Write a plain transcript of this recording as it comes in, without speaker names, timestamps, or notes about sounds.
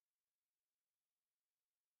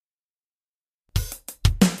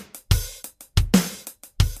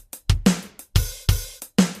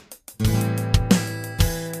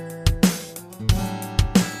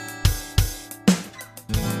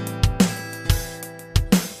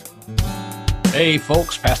Hey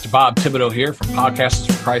folks, Pastor Bob Thibodeau here from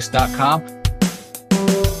podcastersforchrist.com.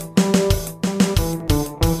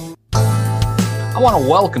 I want to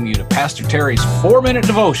welcome you to Pastor Terry's 4-Minute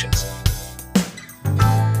Devotions.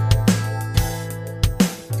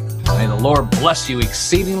 May the Lord bless you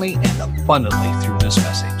exceedingly and abundantly through this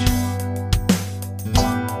message.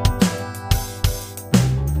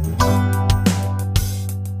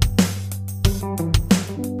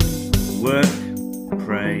 Work,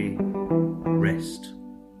 pray, rest.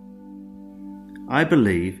 I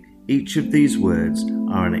believe each of these words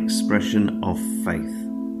are an expression of faith,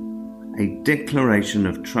 a declaration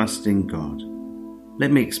of trust in God.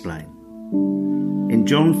 Let me explain. In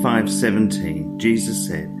John 5:17, Jesus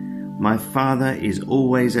said, "My Father is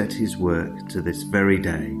always at his work to this very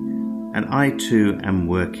day, and I too am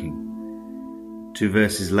working." 2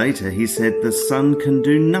 verses later, he said, "The Son can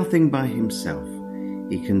do nothing by himself.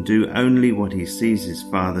 He can do only what he sees his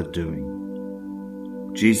Father doing."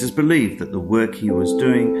 Jesus believed that the work he was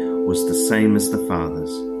doing was the same as the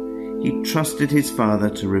Father's. He trusted his Father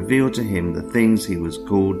to reveal to him the things he was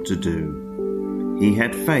called to do. He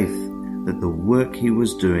had faith that the work he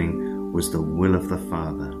was doing was the will of the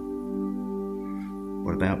Father.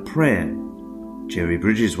 What about prayer? Jerry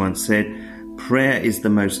Bridges once said, "Prayer is the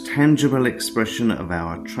most tangible expression of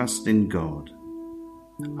our trust in God."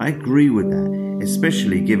 I agree with that,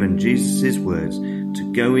 especially given Jesus' words to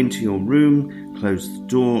go into your room, close the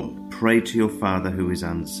door, pray to your Father who is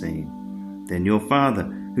unseen. Then your Father,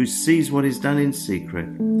 who sees what is done in secret,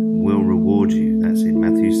 will reward you. That's in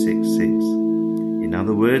Matthew 6:6. In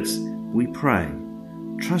other words, we pray,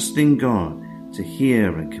 trusting God to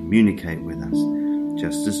hear and communicate with us,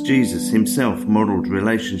 just as Jesus himself modeled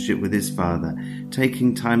relationship with his Father,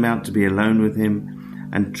 taking time out to be alone with him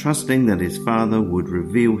and trusting that his Father would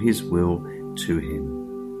reveal his will to him.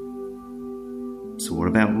 So what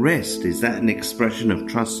about rest? Is that an expression of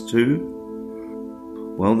trust too?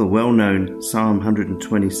 Well, the well-known Psalm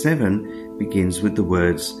 127 begins with the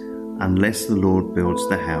words, "Unless the Lord builds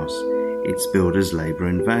the house, its builders labor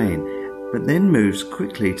in vain," but then moves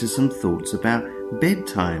quickly to some thoughts about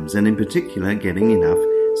bedtimes and in particular getting enough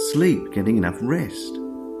sleep, getting enough rest.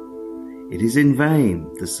 "It is in vain,"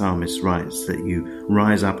 the psalmist writes, "that you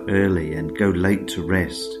rise up early and go late to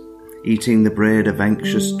rest, eating the bread of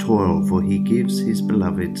anxious toil, for he gives his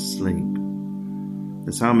beloved sleep."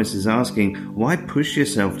 The psalmist is asking, why push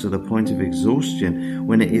yourself to the point of exhaustion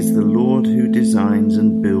when it is the Lord who designs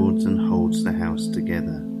and builds and holds the house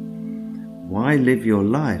together? Why live your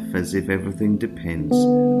life as if everything depends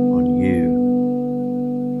on you?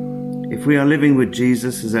 If we are living with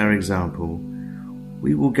Jesus as our example,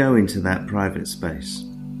 we will go into that private space,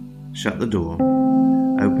 shut the door,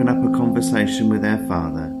 open up a conversation with our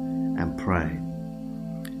Father, and pray.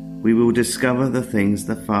 We will discover the things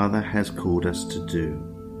the Father has called us to do.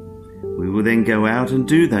 We will then go out and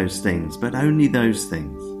do those things, but only those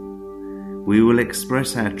things. We will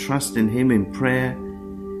express our trust in him in prayer,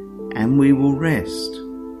 and we will rest.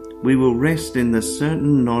 We will rest in the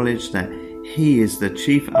certain knowledge that he is the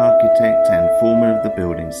chief architect and foreman of the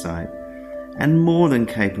building site, and more than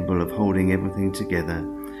capable of holding everything together,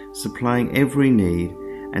 supplying every need,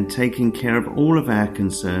 and taking care of all of our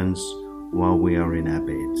concerns while we are in our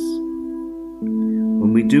beds.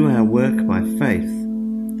 When we do our work by faith,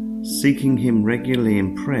 seeking him regularly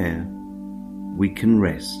in prayer, we can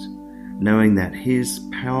rest, knowing that his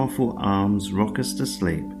powerful arms rock us to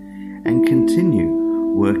sleep and continue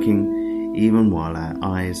working even while our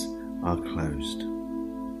eyes are closed.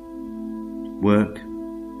 Work,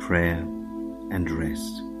 prayer, and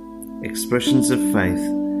rest. Expressions of faith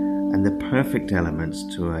and the perfect elements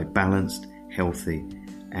to a balanced, healthy,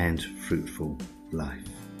 and fruitful life.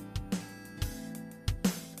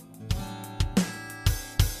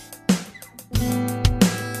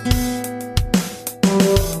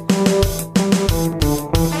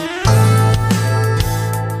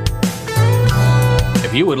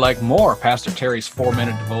 If you would like more Pastor Terry's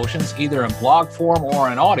 4-Minute Devotions, either in blog form or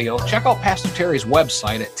in audio, check out Pastor Terry's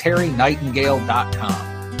website at terrynightingale.com.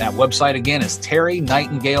 That website again is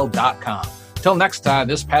terrynightingale.com. Till next time,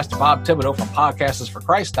 this is Pastor Bob Thibodeau from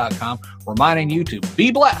podcastersforchrist.com reminding you to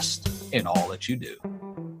be blessed in all that you do.